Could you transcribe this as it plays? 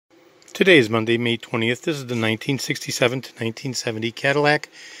Today is Monday, May 20th. This is the 1967 to 1970 Cadillac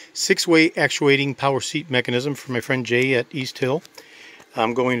 6-way actuating power seat mechanism for my friend Jay at East Hill.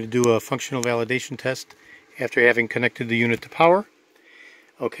 I'm going to do a functional validation test after having connected the unit to power.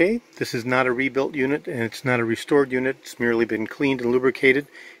 Okay, this is not a rebuilt unit and it's not a restored unit. It's merely been cleaned and lubricated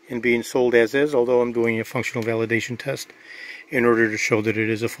and being sold as is, although I'm doing a functional validation test in order to show that it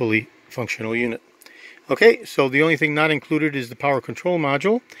is a fully functional unit. Okay, so the only thing not included is the power control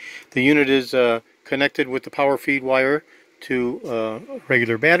module. The unit is connected with the power feed wire to a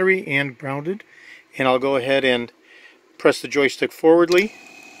regular battery and grounded. And I'll go ahead and press the joystick forwardly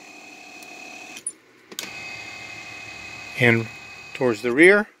and towards the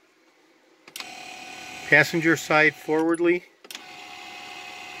rear. Passenger side forwardly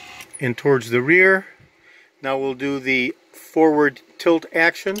and towards the rear. Now we'll do the forward tilt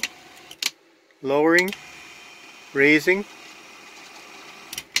action. Lowering, raising,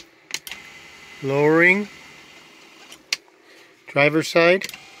 lowering, driver's side,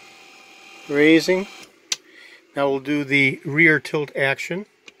 raising. Now we'll do the rear tilt action,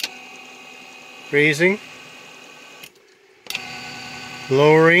 raising,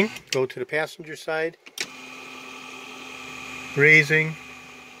 lowering, go to the passenger side, raising,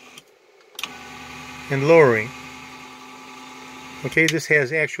 and lowering. Okay, this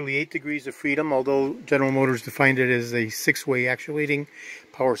has actually 8 degrees of freedom, although General Motors defined it as a 6-way actuating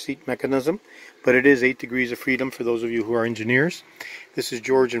power seat mechanism. But it is 8 degrees of freedom for those of you who are engineers. This is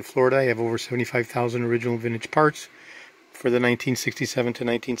George in Florida. I have over 75,000 original vintage parts for the 1967 to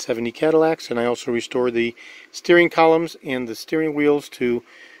 1970 Cadillacs. And I also restore the steering columns and the steering wheels to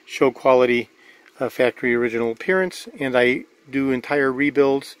show quality factory original appearance. And I do entire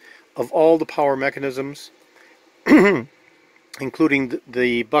rebuilds of all the power mechanisms including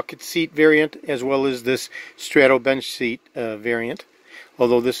the bucket seat variant as well as this Strato-Bench Seat variant.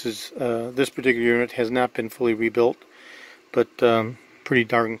 Although this particular unit has not been fully rebuilt, but pretty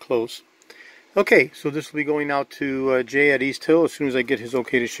darn close. Okay, so this will be going out to Jay at East Hill as soon as I get his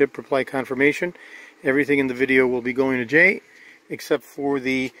okay to ship reply confirmation. Everything in the video will be going to Jay except for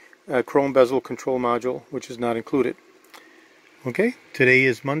the chrome bezel control module, which is not included. Okay, today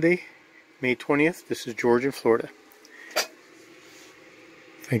is Monday, May 20th. This is George in Florida.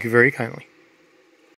 Thank you very kindly.